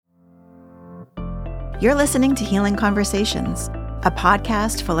You're listening to Healing Conversations, a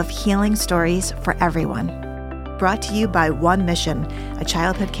podcast full of healing stories for everyone. Brought to you by One Mission, a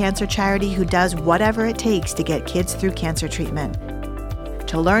childhood cancer charity who does whatever it takes to get kids through cancer treatment.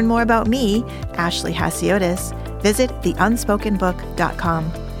 To learn more about me, Ashley Hasiotis, visit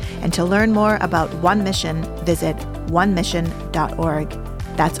theunspokenbook.com. And to learn more about One Mission, visit onemission.org.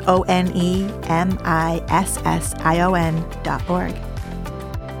 That's ONEMISSION.org.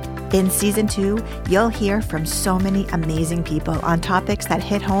 In Season 2, you'll hear from so many amazing people on topics that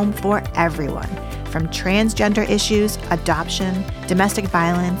hit home for everyone, from transgender issues, adoption, domestic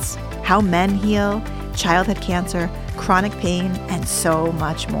violence, how men heal, childhood cancer, chronic pain, and so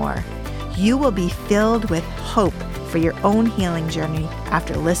much more. You will be filled with hope for your own healing journey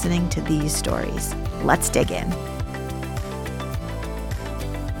after listening to these stories. Let's dig in.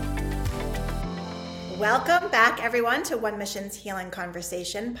 Welcome back, everyone, to One Mission's Healing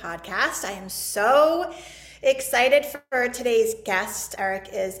Conversation podcast. I am so excited for today's guest. Eric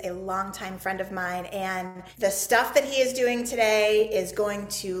is a longtime friend of mine, and the stuff that he is doing today is going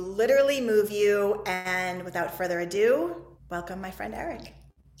to literally move you. And without further ado, welcome my friend Eric.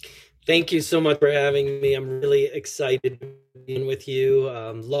 Thank you so much for having me. I'm really excited to be with you,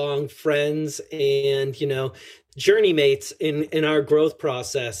 long friends and, journey mates in our growth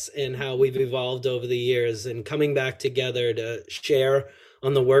process and how we've evolved over the years, and coming back together to share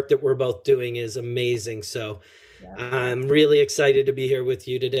on the work that we're both doing is amazing. So I'm really excited to be here with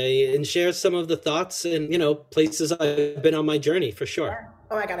you today and share some of the thoughts and, places I've been on my journey for sure. Yeah.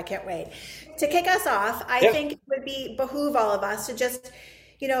 Oh my God, I can't wait. To kick us off, I think it would behoove all of us to just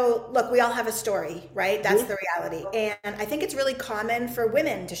look, we all have a story, right? That's the reality. And I think it's really common for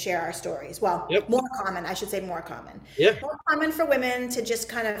women to share our stories. Well, more common, I should say more common. More common for women to just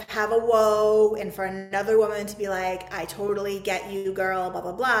kind of have a whoa, and for another woman to be like, I totally get you, girl, blah,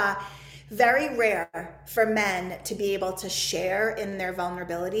 blah, blah. Very rare for men to be able to share in their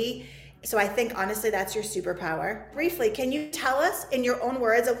vulnerability. So I think, honestly, that's your superpower. Briefly, can you tell us in your own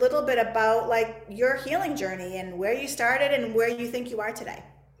words a little bit about your healing journey and where you started and where you think you are today?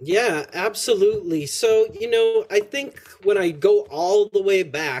 Yeah, absolutely. So, I think when I go all the way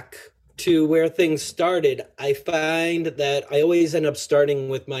back to where things started, I find that I always end up starting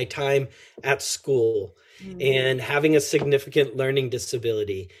with my time at school and having a significant learning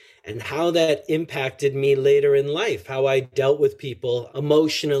disability, and how that impacted me later in life, how I dealt with people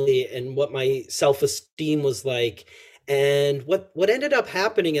emotionally and what my self-esteem was like. And what ended up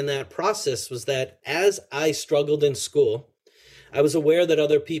happening in that process was that as I struggled in school, I was aware that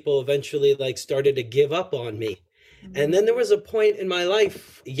other people eventually started to give up on me. And then there was a point in my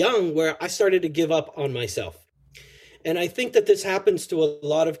life, young, where I started to give up on myself. And I think that this happens to a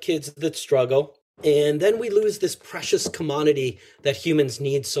lot of kids that struggle. And then we lose this precious commodity that humans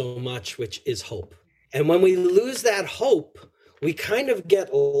need so much, which is hope. And when we lose that hope, we kind of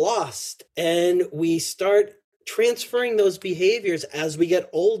get lost, and we start transferring those behaviors as we get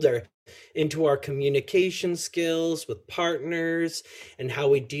older into our communication skills with partners and how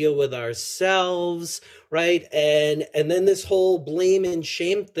we deal with ourselves, right? And then this whole blame and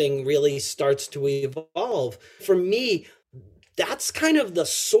shame thing really starts to evolve. For me, that's kind of the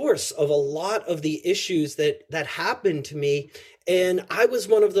source of a lot of the issues that happened to me. And I was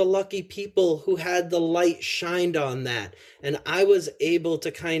one of the lucky people who had the light shined on that. And I was able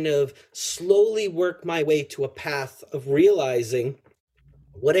to kind of slowly work my way to a path of realizing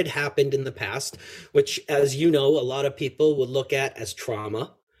what had happened in the past, which, as you know, a lot of people would look at as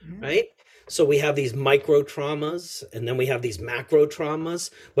trauma, right? So we have these micro traumas, and then we have these macro traumas,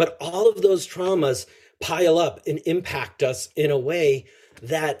 but all of those traumas pile up and impact us in a way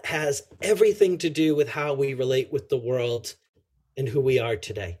that has everything to do with how we relate with the world and who we are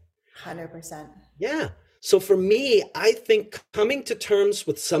today. 100%. Yeah. So for me, I think coming to terms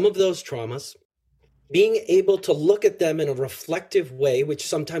with some of those traumas, being able to look at them in a reflective way, which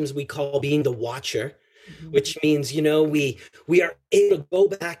sometimes we call being the watcher, which means, we are able to go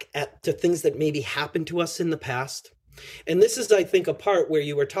back to things that maybe happened to us in the past. And this is, I think, a part where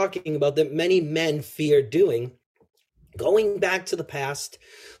you were talking about that many men fear doing, going back to the past,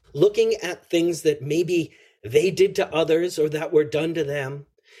 looking at things that maybe they did to others or that were done to them,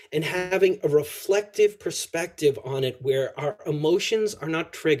 and having a reflective perspective on it where our emotions are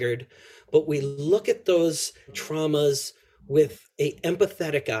not triggered, but we look at those traumas with an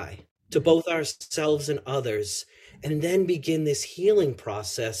empathetic eye to both ourselves and others, and then begin this healing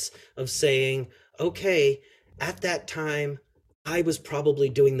process of saying, okay, at that time, I was probably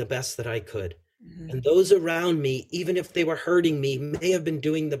doing the best that I could. And those around me, even if they were hurting me, may have been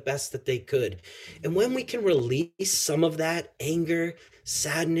doing the best that they could. And when we can release some of that anger,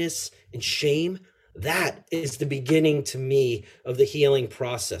 sadness, and shame, That is the beginning to me of the healing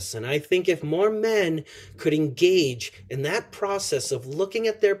process. And I think if more men could engage in that process of looking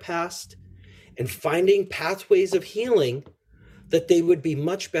at their past and finding pathways of healing, that they would be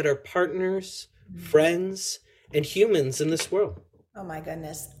much better partners, friends, and humans in this world. Oh my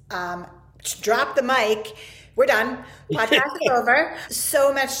goodness. Drop the mic. We're done. Podcast is over.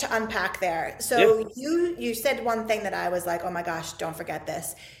 So much to unpack there. So Yeah. you said one thing that I was like, oh my gosh, don't forget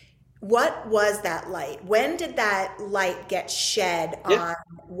this. What was that light? When did that light get shed Yeah. on,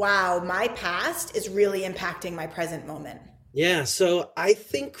 wow, my past is really impacting my present moment? Yeah, so I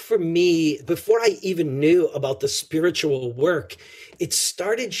think for me, before I even knew about the spiritual work, it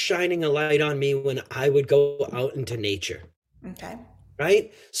started shining a light on me when I would go out into nature, Okay.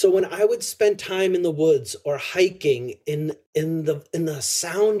 right? So when I would spend time in the woods or hiking in the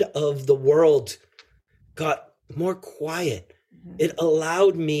sound of the world got more quiet. It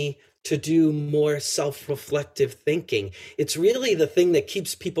allowed me to do more self-reflective thinking. It's really the thing that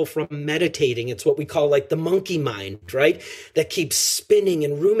keeps people from meditating. It's what we call like the monkey mind, right? That keeps spinning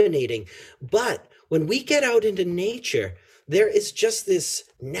and ruminating. But when we get out into nature, there is just this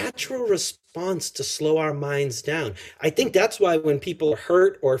natural response to slow our minds down. I think that's why when people are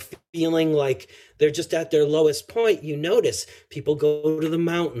hurt or feeling like they're just at their lowest point, you notice people go to the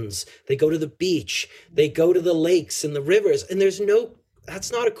mountains, they go to the beach, they go to the lakes and the rivers, and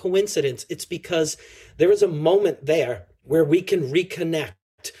that's not a coincidence. It's because there is a moment there where we can reconnect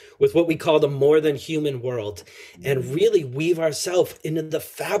with what we call the more than human world and really weave ourselves into the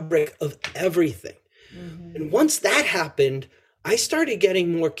fabric of everything. And once that happened, I started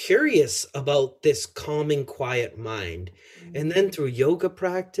getting more curious about this calming, quiet mind. And then through yoga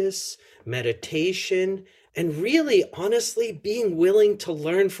practice, meditation, and really, honestly, being willing to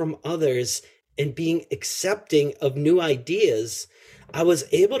learn from others and being accepting of new ideas, I was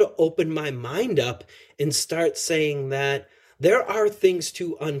able to open my mind up and start saying that there are things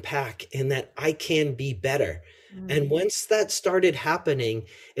to unpack and that I can be better. And once that started happening,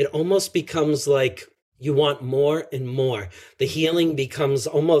 it almost becomes like you want more and more. The healing becomes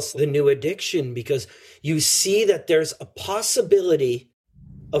almost the new addiction because you see that there's a possibility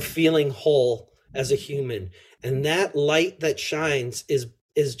of feeling whole as a human. And that light that shines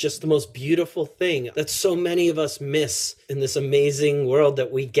is just the most beautiful thing that so many of us miss in this amazing world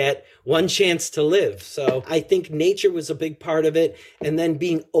that we get one chance to live. So I think nature was a big part of it. And then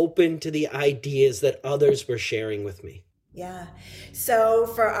being open to the ideas that others were sharing with me. Yeah. So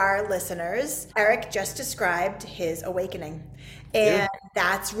for our listeners, Eric just described his awakening. And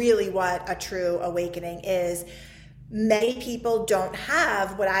that's really what a true awakening is. Many people don't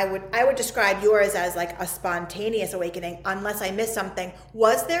have what I would describe yours as like a spontaneous awakening, unless I missed something.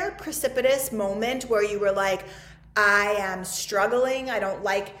 Was there a precipitous moment where you were like, I am struggling, I don't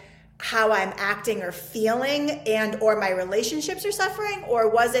like how I'm acting or feeling, and or my relationships are suffering?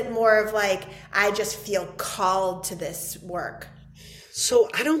 Or was it more of like, I just feel called to this work? So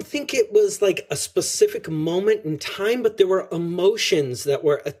I don't think it was like a specific moment in time, but there were emotions that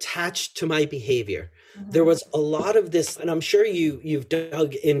were attached to my behavior. There was a lot of this, and I'm sure you've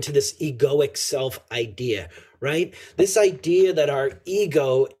dug into this egoic self idea, right? This idea that our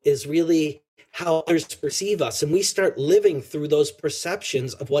ego is really how others perceive us, and we start living through those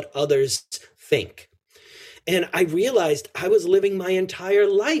perceptions of what others think. And I realized I was living my entire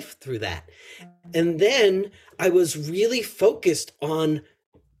life through that. And then I was really focused on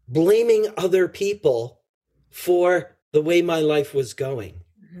blaming other people for the way my life was going.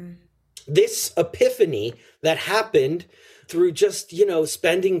 This epiphany that happened through just,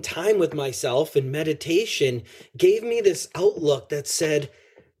 spending time with myself and meditation gave me this outlook that said,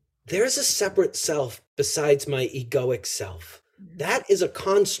 there's a separate self besides my egoic self. That is a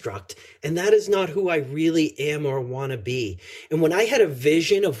construct, and that is not who I really am or want to be. And when I had a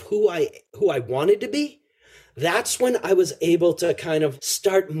vision of who I wanted to be, that's when I was able to kind of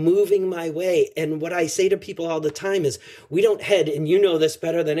start moving my way. And what I say to people all the time is we don't head, and you know this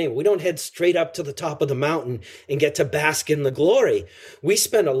better than anyone, we don't head straight up to the top of the mountain and get to bask in the glory. We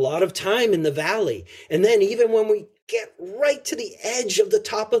spend a lot of time in the valley. And then even when we get right to the edge of the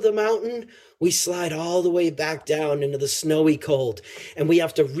top of the mountain, we slide all the way back down into the snowy cold, and we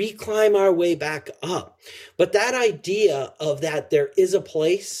have to reclimb our way back up. But that idea of that there is a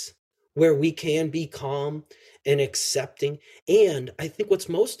place where we can be calm and accepting. And I think what's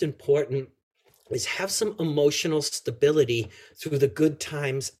most important is have some emotional stability through the good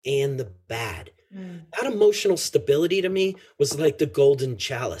times and the bad. That emotional stability to me was like the golden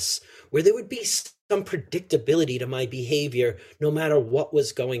chalice, where there would be some predictability to my behavior no matter what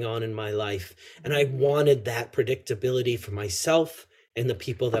was going on in my life. And I wanted that predictability for myself and the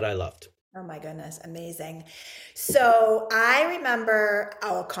people that I loved. Oh my goodness, amazing. So I remember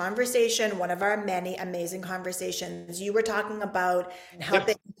our conversation, one of our many amazing conversations. You were talking about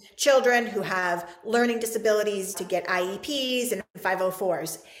helping Yep. children who have learning disabilities to get IEPs and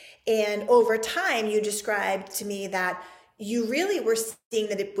 504s. And over time, you described to me that you really were seeing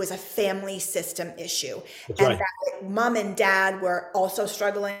that it was a family system issue That's and right. that mom and dad were also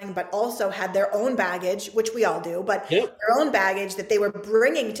struggling, but also had their own baggage, which we all do, but Yep. their own baggage that they were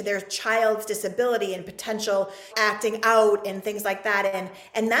bringing to their child's disability and potential acting out and things like that.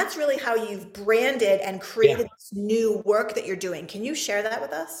 And that's really how you've branded and Yeah. created this new work that you're doing. Can you share that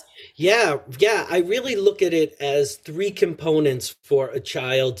with us? Yeah. I really look at it as three components for a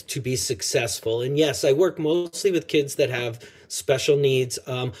child to be successful. And yes, I work mostly with kids that have special needs.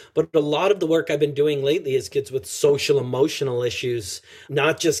 But a lot of the work I've been doing lately is kids with social emotional issues,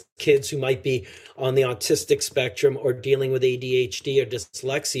 not just kids who might be on the autistic spectrum or dealing with ADHD or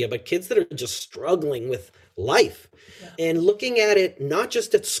dyslexia, but kids that are just struggling with life. Yeah. And looking at it not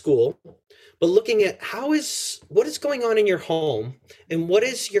just at school, but looking at what is going on in your home and what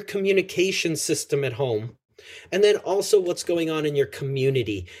is your communication system at home, and then also what's going on in your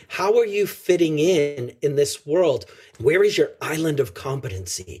community. How are you fitting in this world? Where is your island of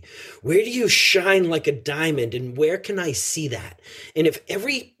competency? Where do you shine like a diamond, and where can I see that? And if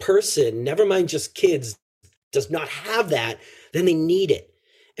every person, never mind just kids, does not have that, then they need it.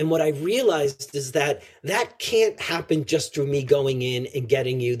 And what I realized is that that can't happen just through me going in and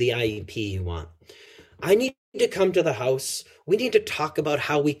getting you the IEP you want. I need to come to the house. We need to talk about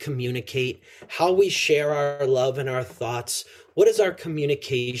how we communicate, how we share our love and our thoughts. What is our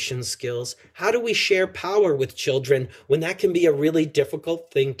communication skills? How do we share power with children when that can be a really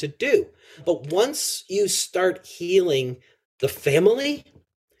difficult thing to do? But once you start healing the family,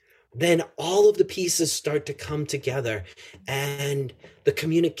 then all of the pieces start to come together and the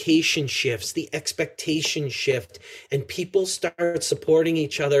communication shifts, the expectation shift, and people start supporting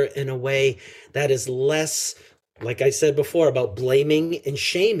each other in a way that is less, like I said before, about blaming and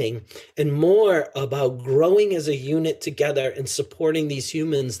shaming, and more about growing as a unit together and supporting these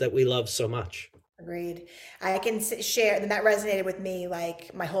humans that we love so much. Agreed. I can share, and that resonated with me.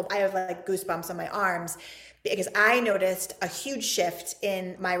 Like I have like goosebumps on my arms because I noticed a huge shift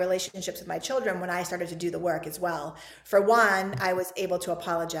in my relationships with my children when I started to do the work as well. For one, I was able to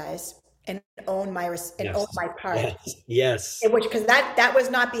apologize and own Yes. my part. Yes. Yes. Which, because that was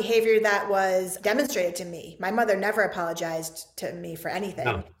not behavior that was demonstrated to me. My mother never apologized to me for anything.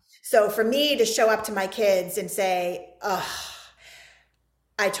 No. So for me to show up to my kids and say, "Oh,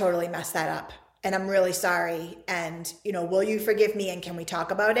 I totally messed that up and I'm really sorry. And, will you forgive me? And can we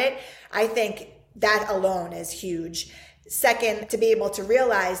talk about it?" I think that alone is huge. Second, to be able to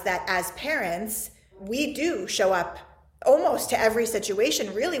realize that as parents, we do show up almost to every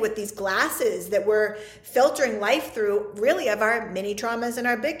situation really with these glasses that we're filtering life through, really, of our mini traumas and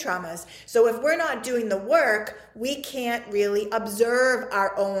our big traumas. So if we're not doing the work, we can't really observe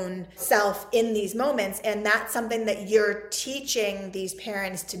our own self in these moments. And that's something that you're teaching these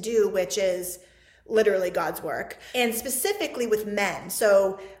parents to do, which is literally God's work, and specifically with men.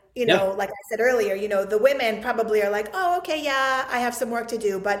 So Yeah. like I said earlier, the women probably are like, "Oh, okay, yeah, I have some work to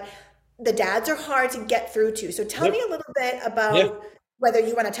do," but the dads are hard to get through to. So tell me Yep. a little bit Yeah. about whether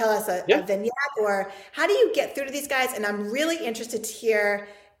you want to tell us a Yeah. vignette, or how do you get through to these guys? And I'm really interested to hear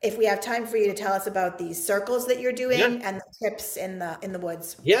if we have time for you to tell us about these circles that you're Yeah. doing and the trips in the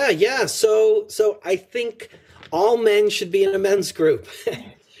woods. Yeah. So I think all men should be in a men's group.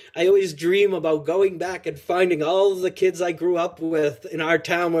 I always dream about going back and finding all of the kids I grew up with in our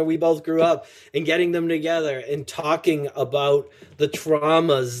town where we both grew up and getting them together and talking about the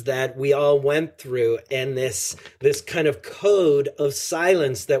traumas that we all went through and this kind of code of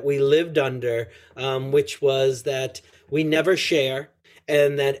silence that we lived under, which was that we never share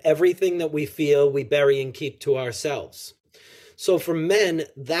and that everything that we feel we bury and keep to ourselves. So for men,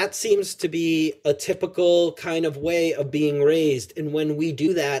 that seems to be a typical kind of way of being raised. And when we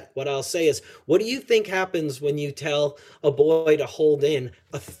do that, what I'll say is, what do you think happens when you tell a boy to hold in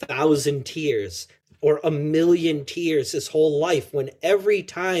 1,000 tears or 1,000,000 tears his whole life, when every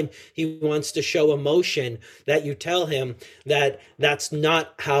time he wants to show emotion that you tell him that that's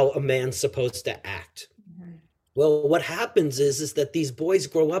not how a man's supposed to act? Well, what happens is that these boys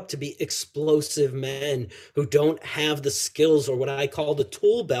grow up to be explosive men who don't have the skills, or what I call the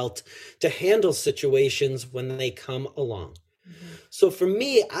tool belt, to handle situations when they come along. So for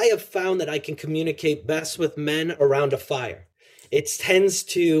me, I have found that I can communicate best with men around a fire. It tends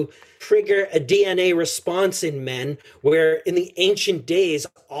to trigger a DNA response in men, where in the ancient days,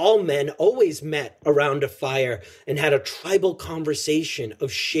 all men always met around a fire and had a tribal conversation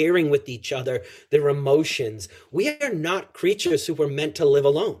of sharing with each other their emotions. We are not creatures who were meant to live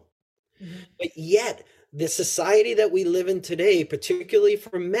alone. Mm-hmm. But yet, the society that we live in today, particularly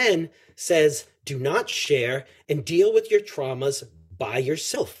for men, says, do not share and deal with your traumas by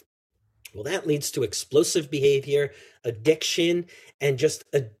yourself. Well, that leads to explosive behavior, addiction, and just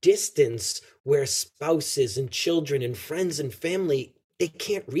a distance where spouses and children and friends and family, they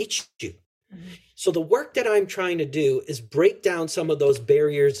can't reach you. Mm-hmm. So the work that I'm trying to do is break down some of those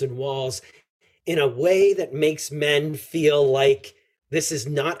barriers and walls in a way that makes men feel like this is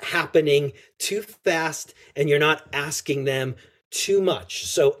not happening too fast and you're not asking them too much.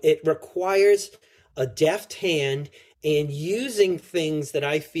 So it requires a deft hand and using things that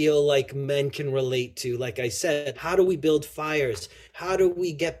I feel like men can relate to. Like I said, how do we build fires? How do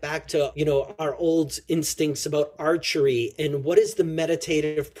we get back to, our old instincts about archery? And what is the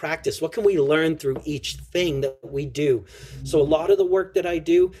meditative practice? What can we learn through each thing that we do? So a lot of the work that I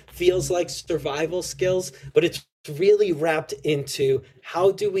do feels like survival skills, but it's really wrapped into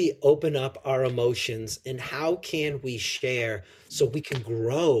how do we open up our emotions and how can we share so we can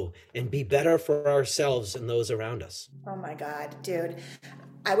grow and be better for ourselves and those around us. Oh my God, dude.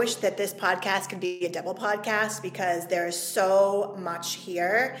 I wish that this podcast could be a double podcast because there's so much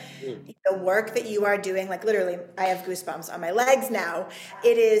here. The work that you are doing, like literally, I have goosebumps on my legs now.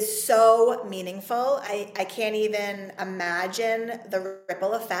 It is so meaningful. I can't even imagine the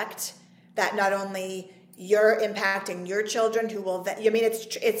ripple effect that not only you're impacting your children who will,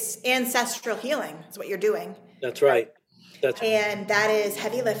 it's ancestral healing. That's what you're doing. That's right. And that is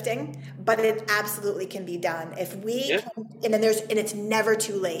heavy lifting, but it absolutely can be done. If we can, and it's never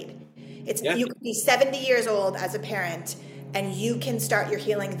too late. You could be 70 years old as a parent and you can start your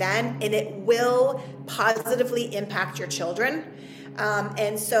healing then, and it will positively impact your children.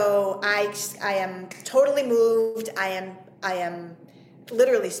 And so I am totally moved. I am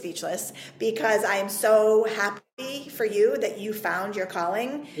literally speechless because I am so happy for you that you found your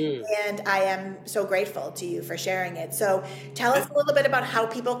calling, and I am so grateful to you for sharing it. So tell us a little bit about how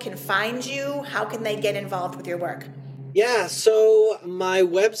people can find you. How can they get involved with your work? Yeah, so my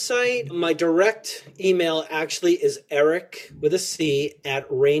website, my direct email actually is Eric with a C at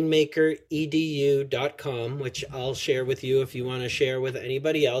rainmakeredu.com, which I'll share with you if you want to share with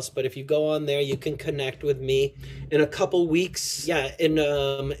anybody else. But if you go on there, you can connect with me in a couple weeks. Yeah, in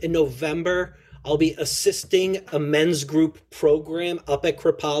November, I'll be assisting a men's group program up at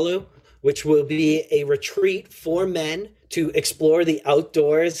Kripalu, which will be a retreat for men to explore the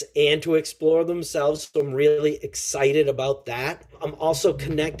outdoors and to explore themselves. So I'm really excited about that. I'm also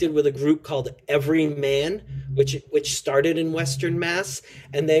connected with a group called Every Man, which started in Western Mass,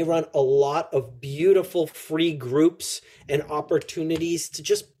 and they run a lot of beautiful free groups and opportunities to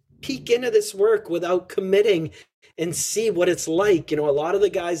just peek into this work without committing and see what it's like. A lot of the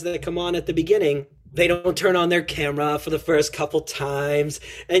guys that come on at the beginning, they don't turn on their camera for the first couple times.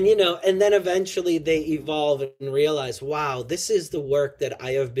 And then eventually they evolve and realize, wow, this is the work that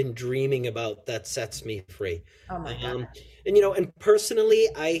I have been dreaming about that sets me free. Oh my God. And personally,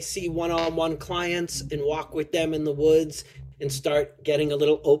 I see one-on-one clients and walk with them in the woods and start getting a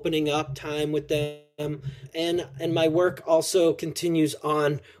little opening up time with them. And my work also continues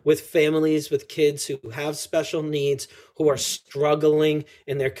on with families with kids who have special needs, who are struggling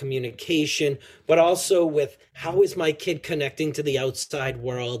in their communication, but also with how is my kid connecting to the outside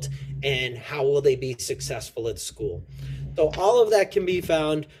world and how will they be successful at school. So all of that can be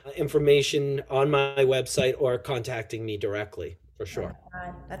found information on my website or contacting me directly. For sure. Oh my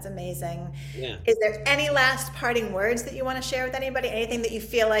God, that's amazing. Yeah. Is there any last parting words that you want to share with anybody? Anything that you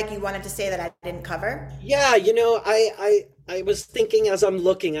feel like you wanted to say that I didn't cover? Yeah, I was thinking as I'm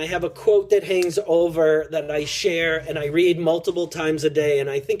looking, I have a quote that hangs over that I share and I read multiple times a day. And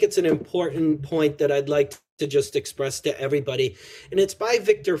I think it's an important point that I'd like to just express to everybody. And it's by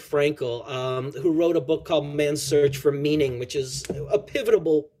Viktor Frankl, who wrote a book called Man's Search for Meaning, which is a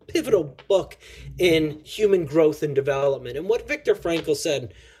pivotal book in human growth and development. And what Viktor Frankl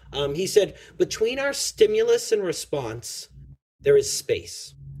said, he said, between our stimulus and response, there is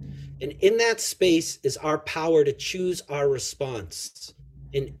space. And in that space is our power to choose our response.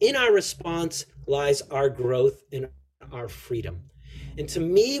 And in our response lies our growth and our freedom. And to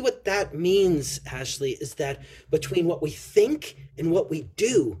me, what that means, Ashley, is that between what we think and what we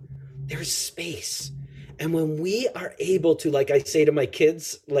do, there's space. And when we are able to, like I say to my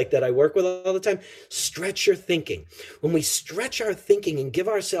kids, like that I work with all the time, stretch your thinking. When we stretch our thinking and give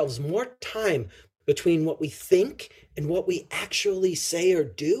ourselves more time between what we think and what we actually say or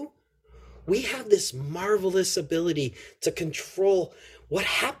do, we have this marvelous ability to control what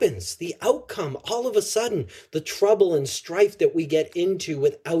happens, the outcome. All of a sudden, the trouble and strife that we get into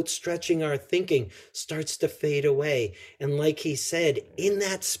without stretching our thinking starts to fade away. And like he said, in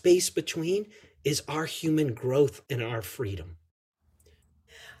that space between is our human growth and our freedom.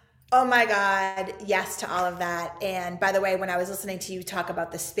 Oh my God, yes to all of that. And by the way, when I was listening to you talk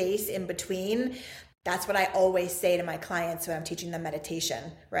about the space in between, that's what I always say to my clients when I'm teaching them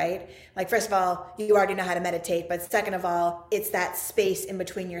meditation, right? Like, first of all, you already know how to meditate, but second of all, it's that space in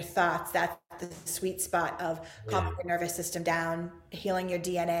between your thoughts. That's the sweet spot of calming your nervous system down, healing your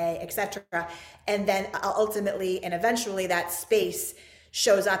DNA, etc. And then ultimately and eventually that space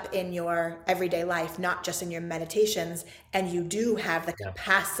shows up in your everyday life, not just in your meditations. And you do have the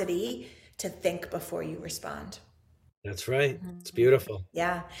capacity to think before you respond. That's right. It's beautiful.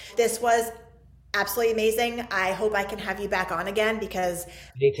 Yeah. This was absolutely amazing. I hope I can have you back on again, because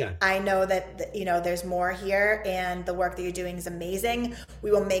Anytime. I know that, there's more here, and the work that you're doing is amazing.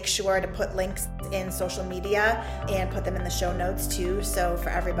 We will make sure to put links in social media and put them in the show notes too. So for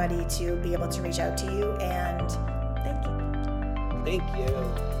everybody to be able to reach out to you, and thank you. Thank you.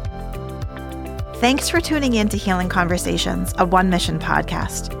 Thanks for tuning in to Healing Conversations, a One Mission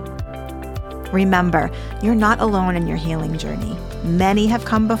podcast. Remember, you're not alone in your healing journey. Many have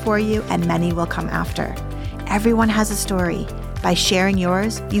come before you, and many will come after. Everyone has a story. By sharing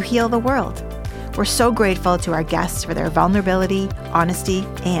yours, you heal the world. We're so grateful to our guests for their vulnerability, honesty,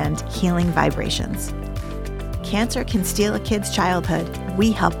 and healing vibrations. Cancer can steal a kid's childhood.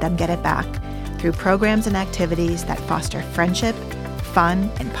 We help them get it back through programs and activities that foster friendship,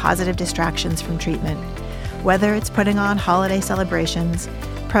 fun, and positive distractions from treatment. Whether it's putting on holiday celebrations,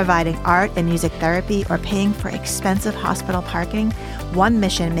 providing art and music therapy, or paying for expensive hospital parking, One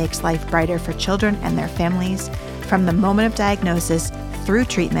Mission makes life brighter for children and their families from the moment of diagnosis through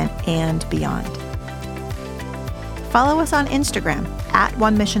treatment and beyond. Follow us on Instagram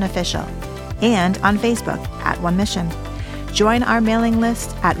 @OneMissionOfficial and on Facebook @OneMission. Join our mailing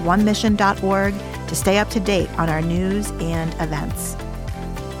list at onemission.org to stay up to date on our news and events.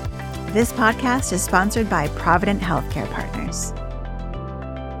 This podcast is sponsored by Provident Healthcare Partners.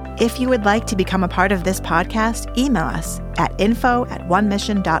 If you would like to become a part of this podcast, email us at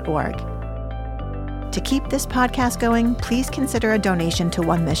info@onemission.org. To keep this podcast going, please consider a donation to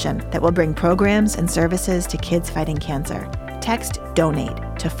One Mission that will bring programs and services to kids fighting cancer. Text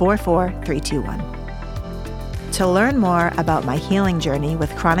DONATE to 44321. To learn more about my healing journey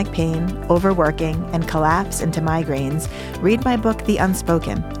with chronic pain, overworking, and collapse into migraines, read my book, The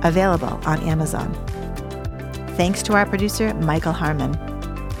Unspoken, available on Amazon. Thanks to our producer, Michael Harmon.